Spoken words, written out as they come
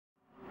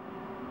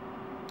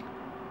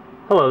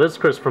Hello, this is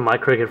Chris from My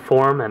Cricket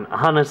Forum, and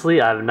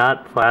honestly, I've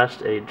not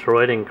flashed a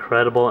Droid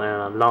Incredible in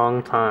a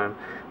long time.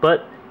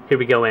 But here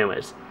we go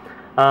anyways.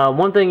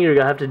 One thing you're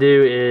going to have to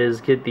do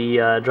is get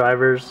the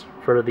drivers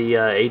for the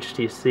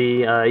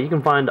HTC. You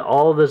can find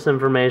all this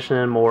information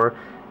and more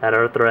at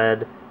our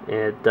thread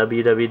at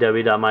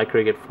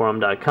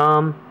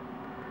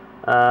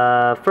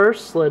www.mycricketforum.com.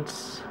 First,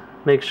 let's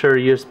make sure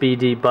USB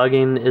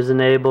debugging is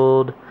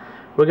enabled.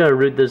 We're going to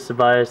root this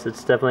device. It's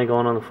definitely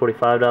going on the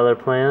 $45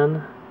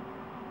 plan.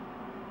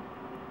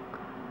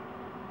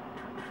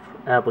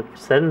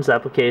 Settings,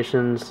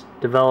 applications,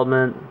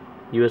 development,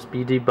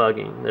 USB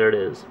debugging. There it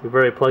is. We've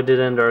already plugged it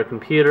into our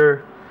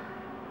computer,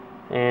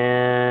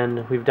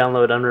 and we've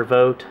downloaded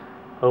unrevoked.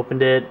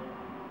 Opened it.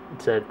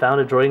 It said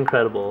found a Droid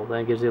Incredible.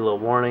 Then it gives you a little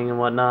warning and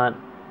whatnot.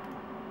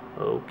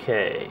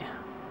 Okay.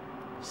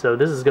 So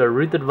this is going to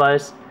root the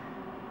device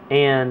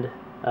and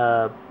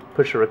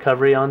push a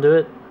recovery onto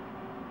it,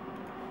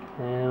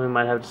 and we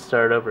might have to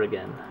start over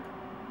again.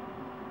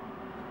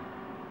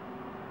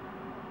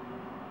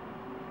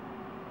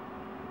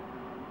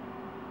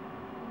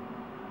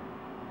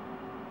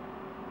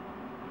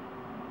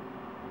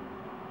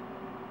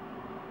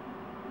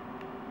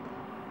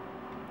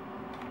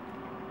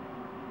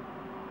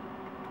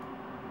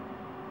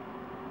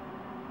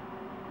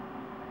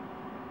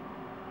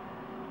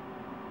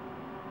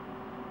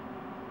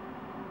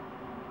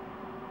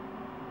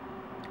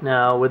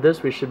 Now with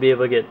this we should be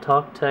able to get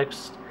talk,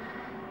 text,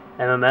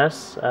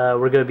 MMS.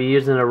 We're going to be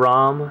using a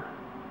ROM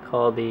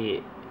called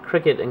the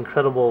Droid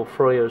Incredible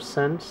Froyo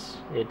Sense.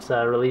 It's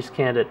release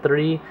candidate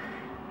 3.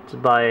 It's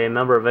by a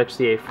member of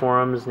XDA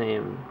forums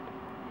named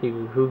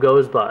who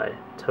goes by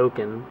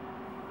Token.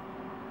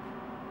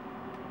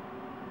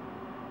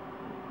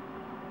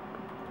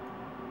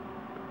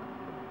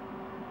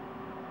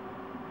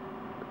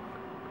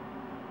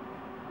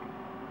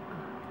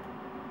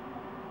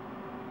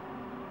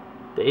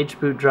 The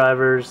HBoot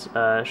drivers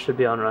should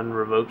be on an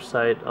unrevoked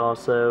site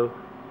also.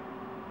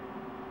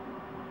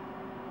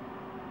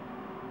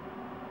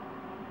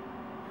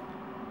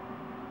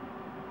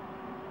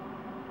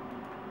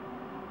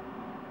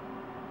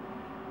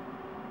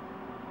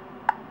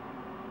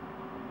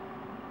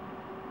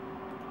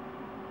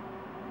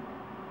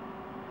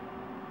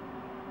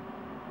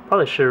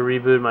 Probably should have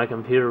rebooted my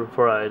computer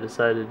before I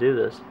decided to do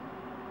this.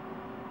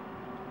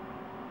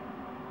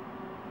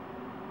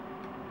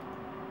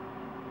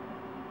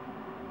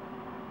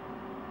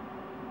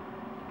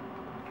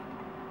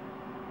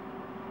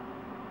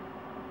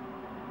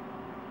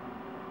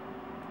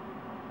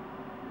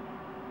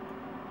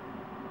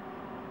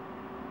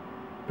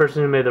 The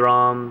person who made the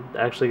ROM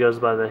actually goes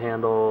by the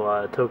handle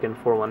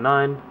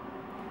token419. You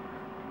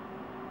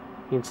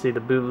can see the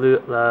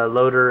boot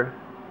loader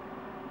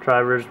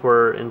drivers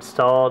were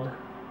installed.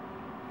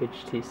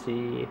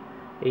 HTC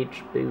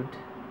HBoot.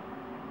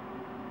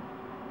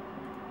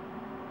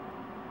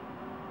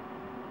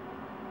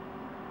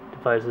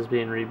 Device is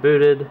being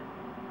rebooted.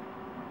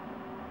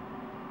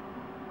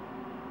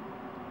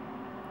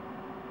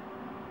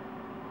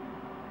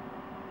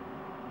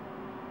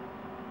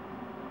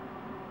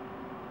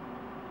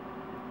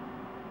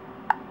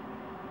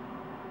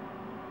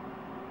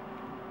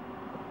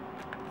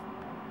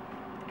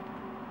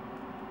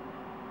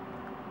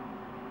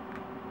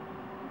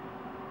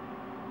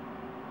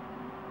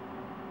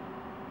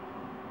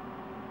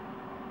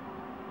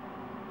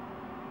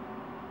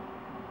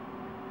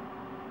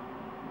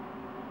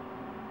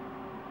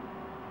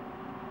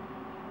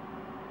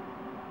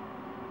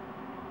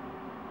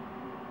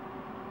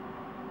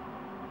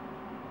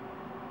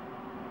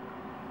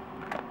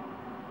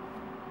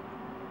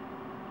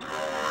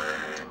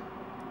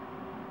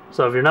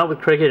 So if you're not with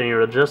Cricket and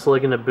you're just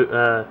looking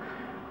to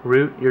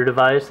root your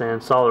device and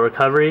install a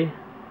recovery,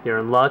 you're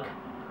in luck.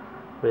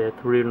 With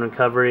root and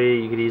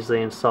recovery, you could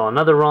easily install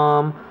another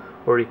ROM,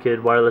 or you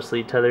could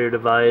wirelessly tether your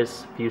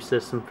device, view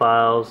system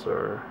files,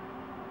 or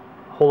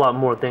a whole lot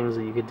more things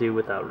that you could do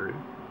without root.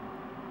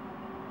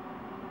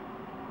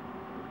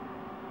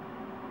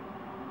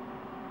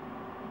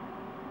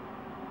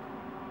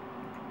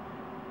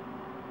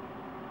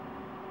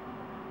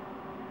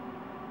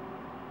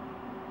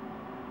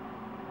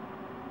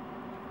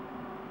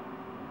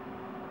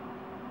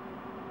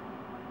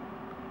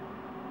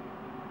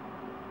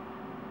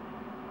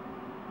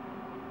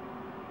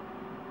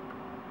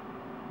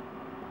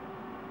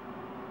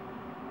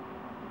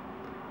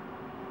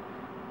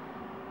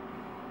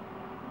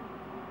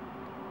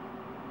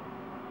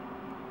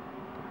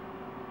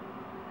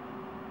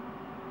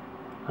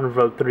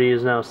 Unrevoked 3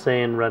 is now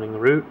saying running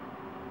root.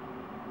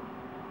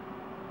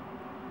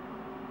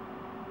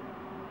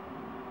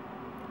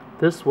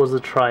 This was a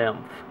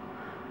triumph.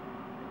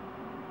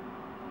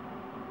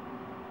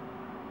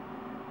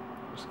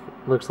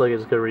 Looks like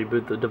it's going to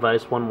reboot the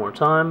device one more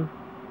time.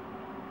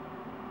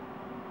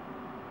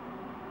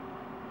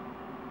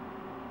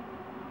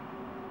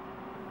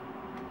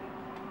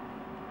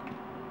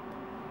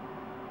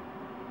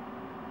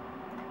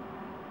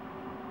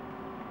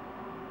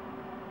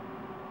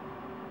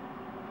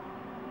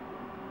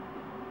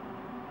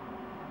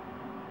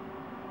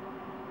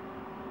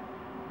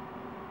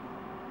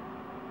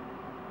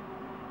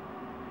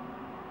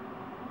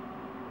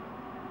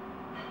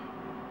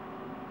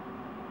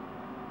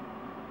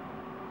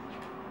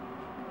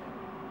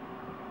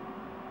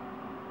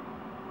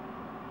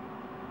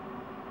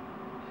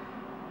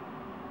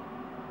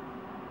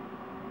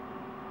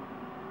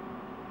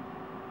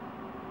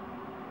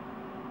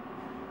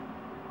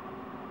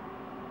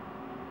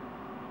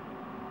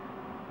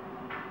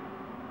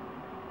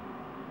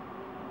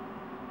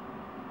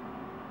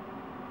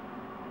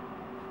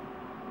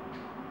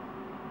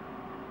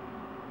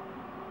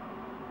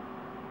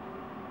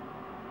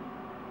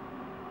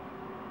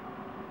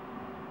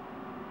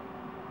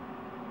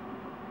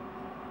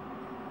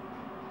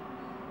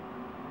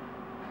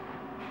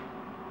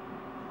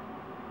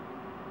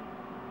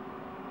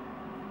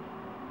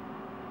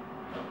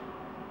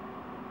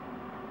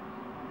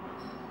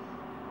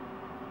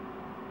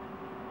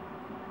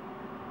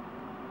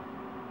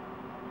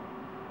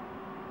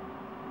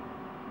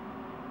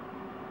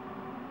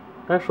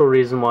 The actual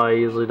reason why I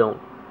usually don't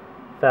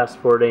fast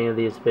forward any of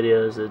these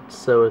videos, it's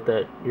so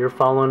that you're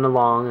following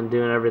along and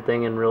doing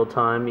everything in real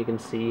time. You can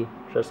see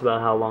just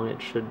about how long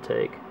it should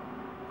take.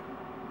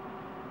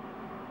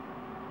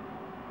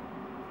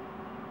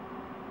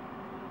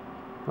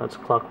 That's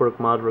Clockwork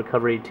Mod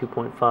Recovery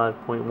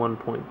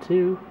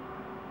 2.5.1.2.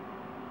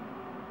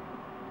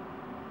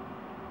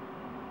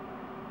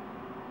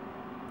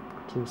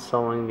 It's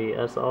installing the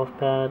S-off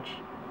patch.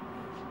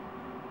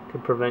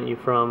 Could prevent you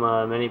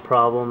from many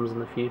problems in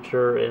the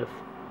future if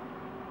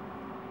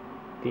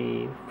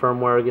the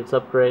firmware gets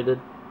upgraded.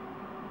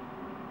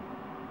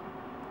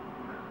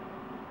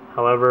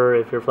 However,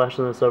 if you're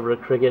flashing this over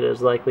to Cricket, it's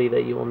likely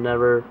that you will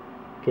never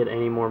get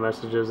any more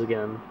messages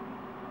again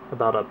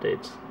about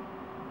updates.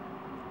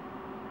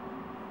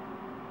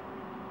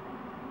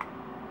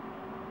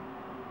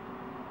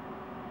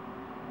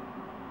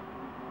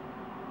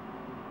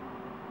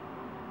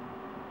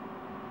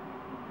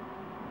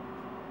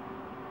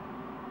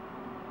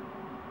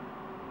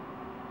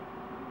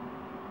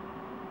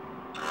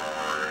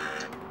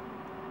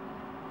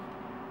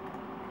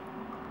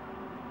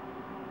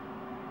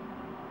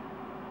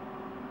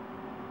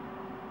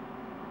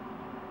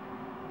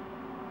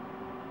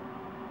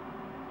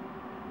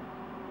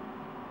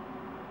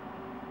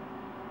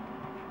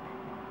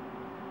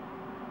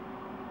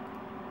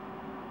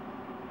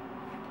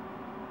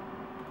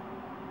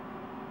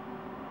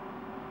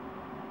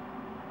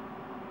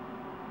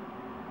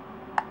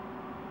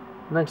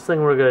 Next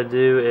thing we're going to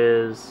do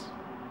is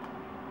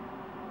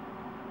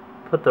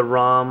put the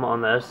ROM on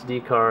the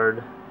SD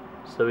card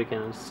so we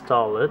can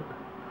install it.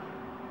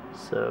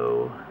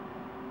 So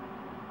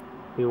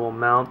we will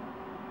mount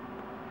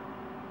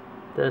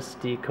the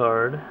SD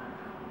card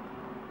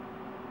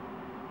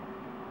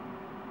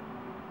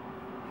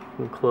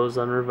and close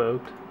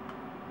unrevoked.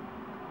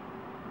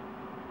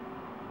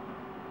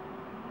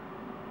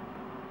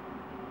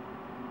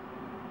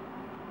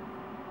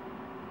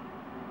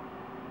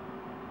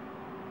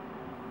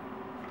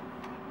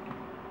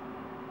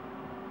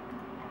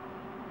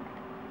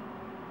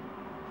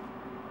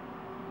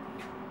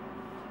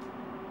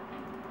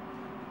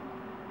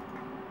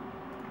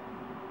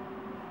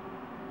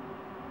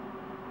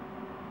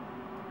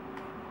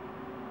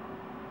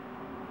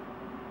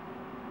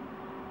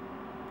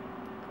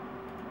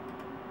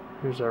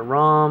 Here's our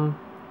ROM.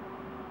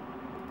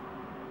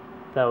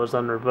 That was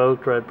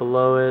unrevoked right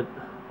below it.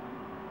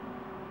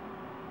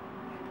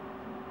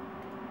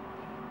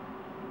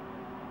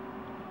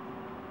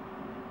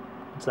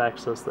 Let's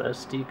access the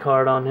SD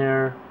card on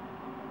here.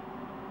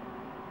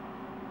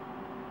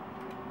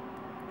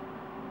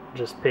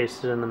 Just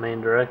paste it in the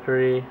main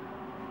directory.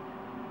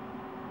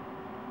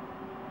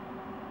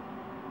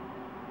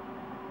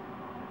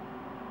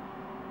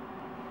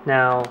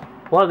 Now,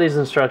 a lot of these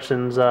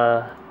instructions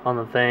on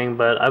the thing,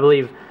 but I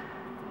believe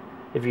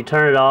if you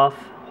turn it off,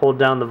 hold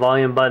down the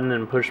volume button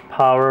and push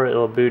power,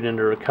 it'll boot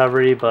into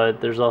recovery.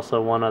 But there's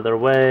also one other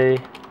way.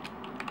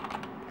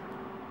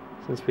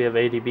 Since we have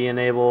ADB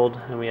enabled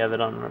and we have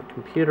it on our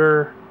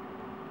computer,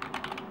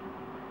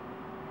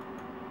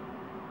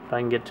 if I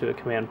can get to a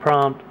command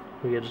prompt,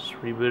 we can just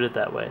reboot it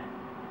that way.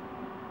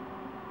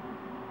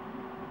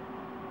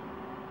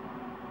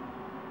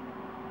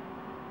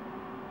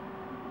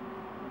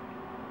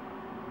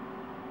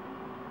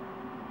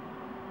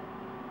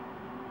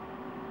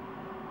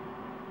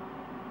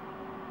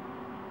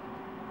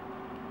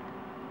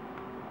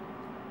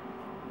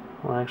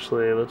 Well,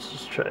 actually, let's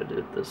just try to do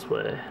it this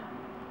way.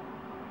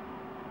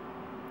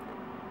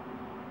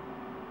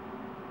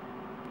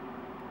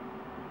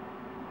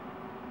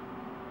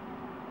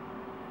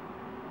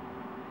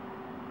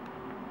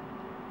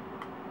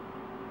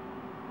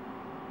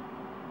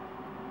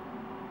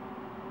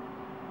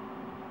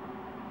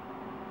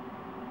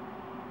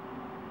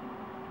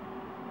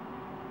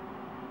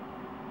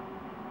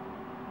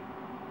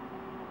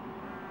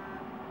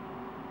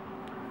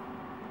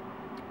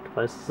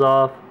 Device is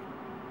off.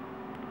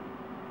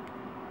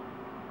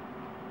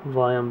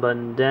 Volume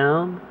button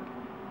down.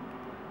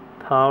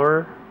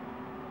 Power.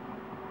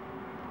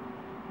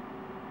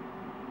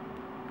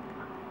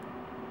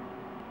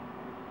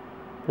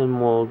 Then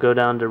we'll go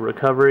down to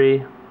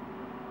recovery.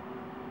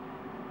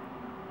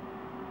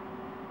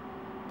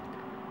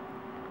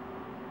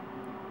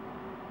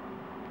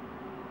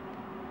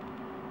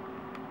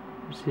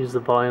 Just use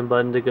the volume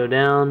button to go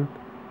down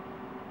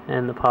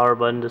and the power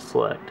button to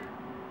select.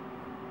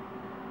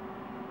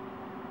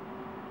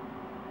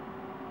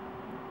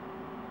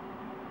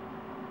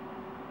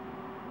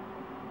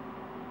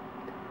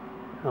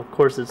 Of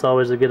course, it's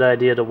always a good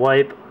idea to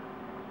wipe.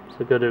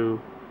 So go to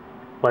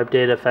Wipe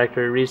Data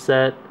Factory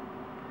Reset.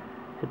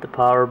 Hit the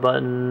power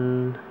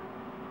button.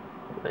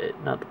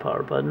 Wait, not the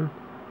power button.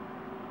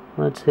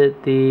 Let's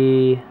hit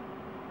the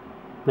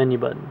menu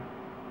button.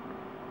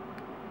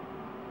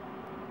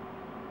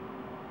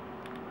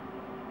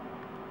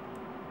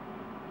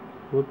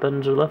 What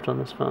buttons are left on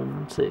this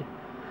phone? Let's see.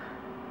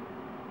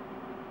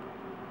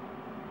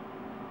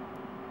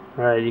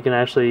 Alright, you can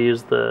actually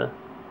use the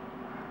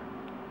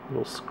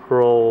little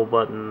scroll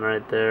button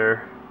right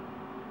there.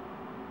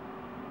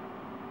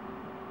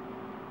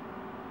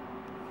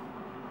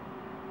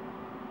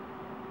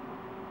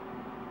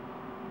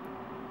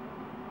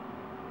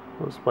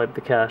 Let's wipe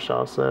the cache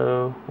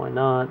also, why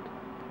not?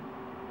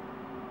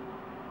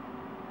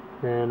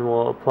 Then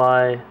we'll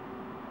apply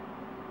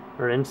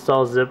or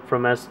install zip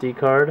from SD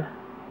card.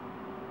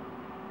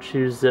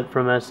 Choose zip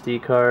from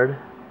SD card.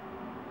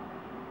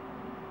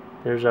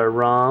 There's our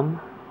ROM.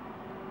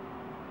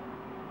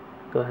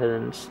 Go ahead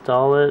and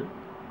install it.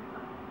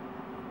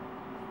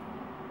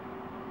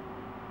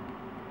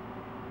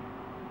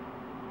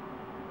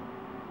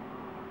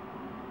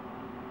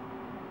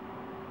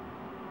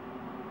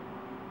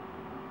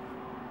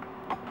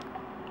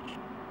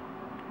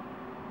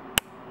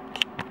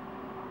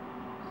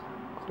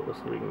 Close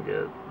as we can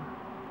get.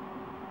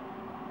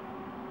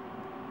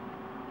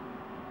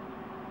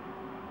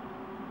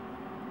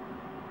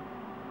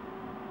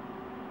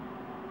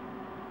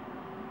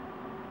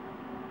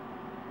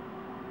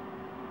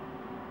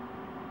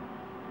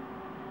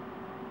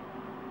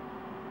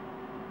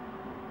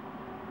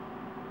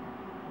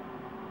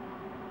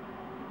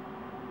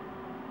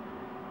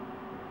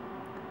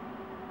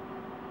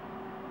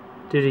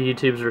 Due to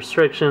YouTube's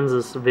restrictions,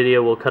 this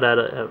video will cut out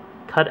at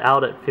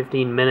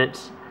 15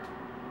 minutes,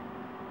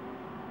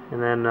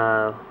 and then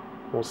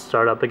we'll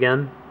start up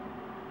again.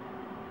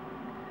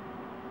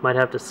 Might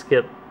have to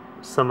skip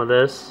some of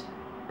this,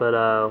 but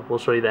we'll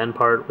show you the end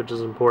part, which is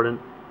important.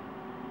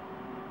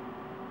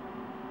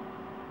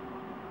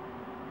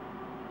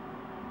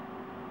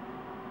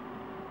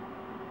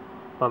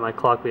 By my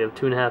clock, we have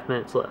 2.5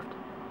 minutes left.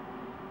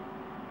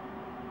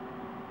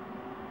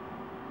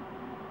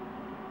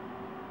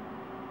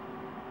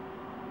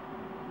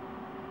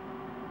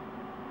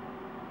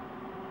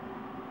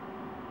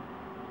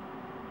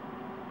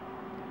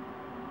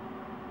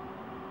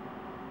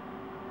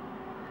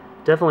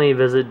 Definitely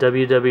visit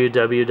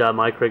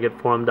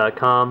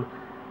www.mycricketforum.com.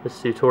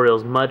 This tutorial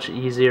is much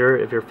easier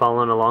if you're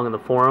following along in the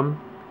forum.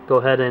 Go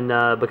ahead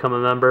and become a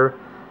member.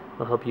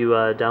 It'll help you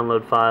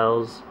download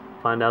files,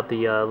 find out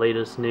the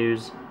latest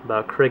news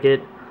about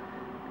cricket.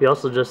 We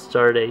also just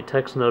started a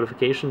text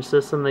notification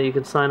system that you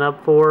can sign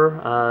up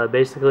for.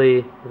 Basically,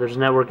 if there's a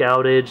network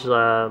outage,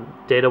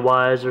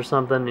 data-wise or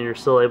something, and you're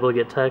still able to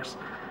get text,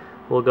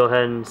 we'll go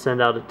ahead and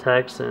send out a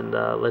text and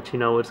let you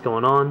know what's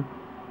going on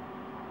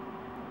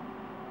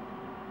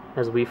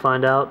as we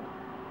find out.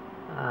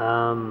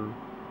 The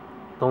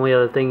only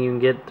other thing you can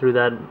get through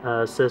that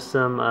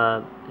system,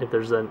 if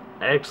there's an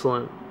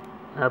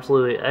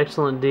absolutely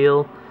excellent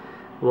deal,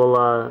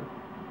 we'll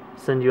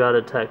send you out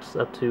a text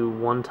up to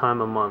 1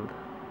 time a month.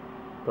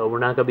 But we're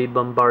not going to be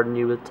bombarding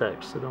you with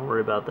text, so don't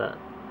worry about that.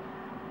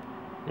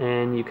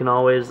 And you can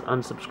always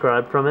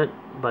unsubscribe from it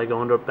by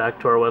going back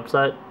to our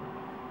website.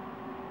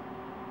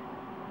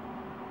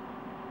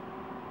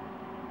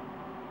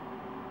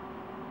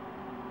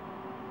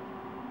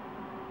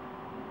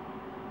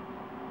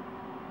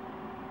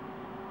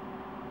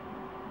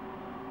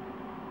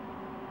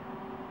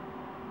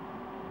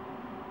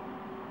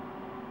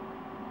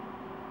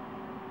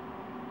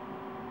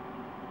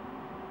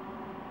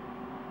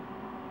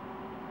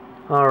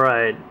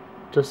 Alright,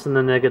 just in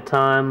the nick of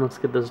time, let's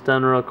get this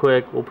done real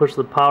quick. We'll push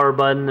the power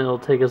button, it'll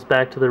take us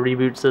back to the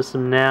reboot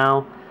system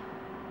now,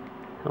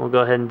 and we'll go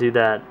ahead and do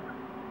that.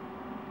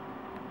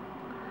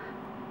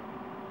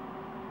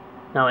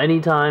 Now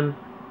anytime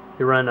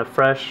you run a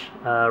fresh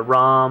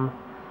ROM,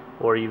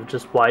 or you've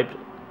just wiped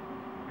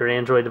your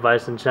Android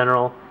device in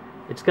general,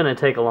 it's going to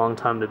take a long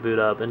time to boot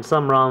up, and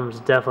some ROMs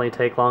definitely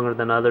take longer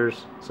than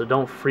others, so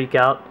don't freak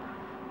out.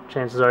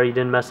 Chances are you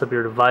didn't mess up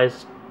your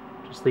device,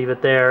 just leave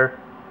it there.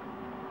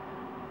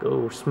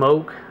 Go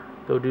smoke,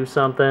 go do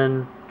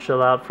something,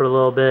 chill out for a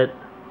little bit,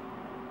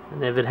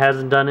 and if it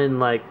hasn't done it in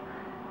like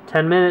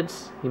 10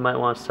 minutes, you might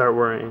want to start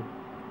worrying.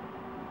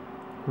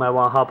 You might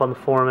want to hop on the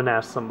forum and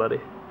ask somebody.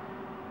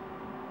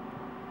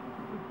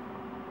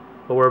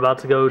 But we're about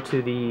to go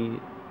to the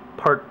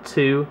part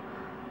 2.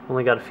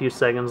 Only got a few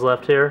seconds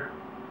left here.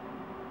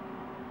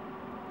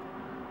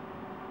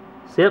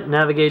 So yep,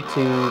 navigate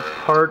to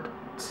part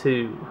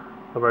 2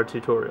 of our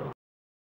tutorial.